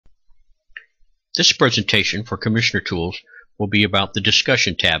This presentation for Commissioner Tools will be about the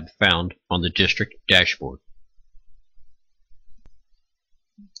Discussion tab found on the District dashboard.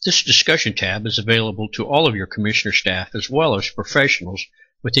 This Discussion tab is available to all of your Commissioner staff as well as professionals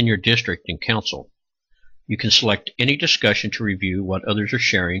within your district and council. You can select any discussion to review what others are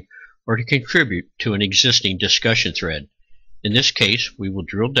sharing or to contribute to an existing discussion thread. In this case, we will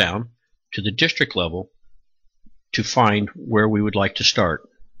drill down to the district level to find where we would like to start.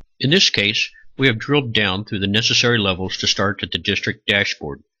 In this case, we have drilled down through the necessary levels to start at the district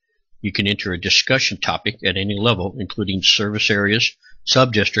dashboard. You can enter a discussion topic at any level, including service areas,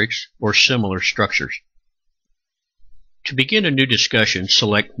 sub-districts, or similar structures. To begin a new discussion,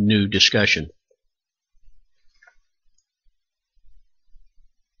 select New Discussion.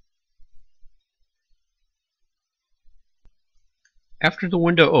 After the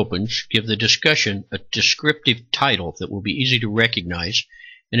window opens, give the discussion a descriptive title that will be easy to recognize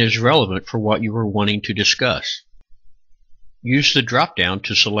and is relevant for what you are wanting to discuss. Use the drop-down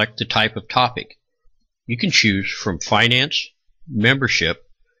to select the type of topic. You can choose from finance, membership,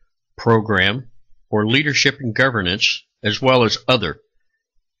 program, or leadership and governance, as well as other.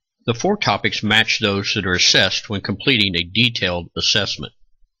 The 4 topics match those that are assessed when completing a detailed assessment.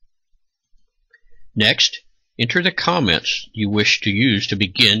 Next, enter the comments you wish to use to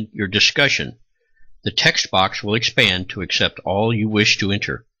begin your discussion. The text box will expand to accept all you wish to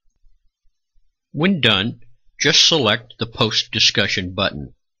enter. When done, just select the Post Discussion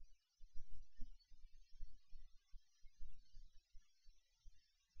button.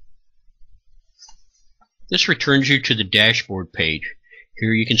 This returns you to the dashboard page.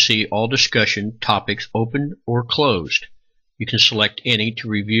 Here you can see all discussion topics open or closed. You can select any to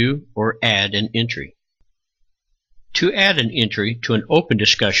review or add an entry. To add an entry to an open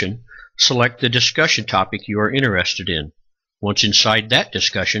discussion, select the discussion topic you are interested in. Once inside that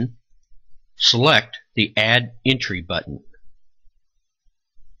discussion, select the Add Entry button.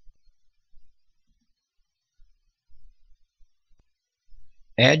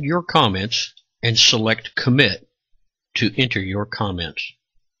 Add your comments and select Commit to enter your comments.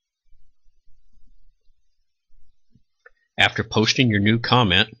 After posting your new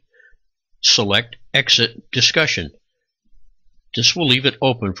comment, select Exit Discussion. This will leave it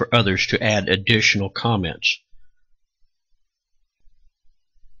open for others to add additional comments.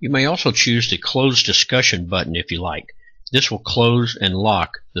 You may also choose the Close Discussion button if you like. This will close and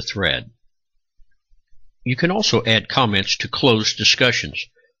lock the thread. You can also add comments to closed discussions.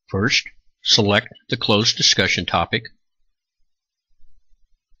 First, select the closed discussion topic.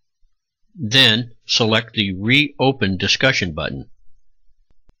 Then, select the Reopen Discussion button.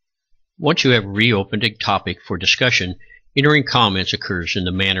 Once you have reopened a topic for discussion, entering comments occurs in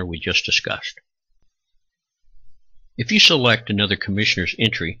the manner we just discussed. If you select another commissioner's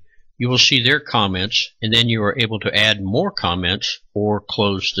entry, you will see their comments, and then you are able to add more comments or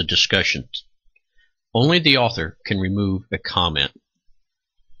close the discussion. Only the author can remove a comment.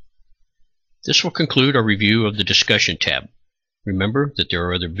 This will conclude our review of the Discussion tab. Remember that there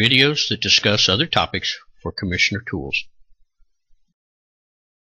are other videos that discuss other topics for Commissioner Tools.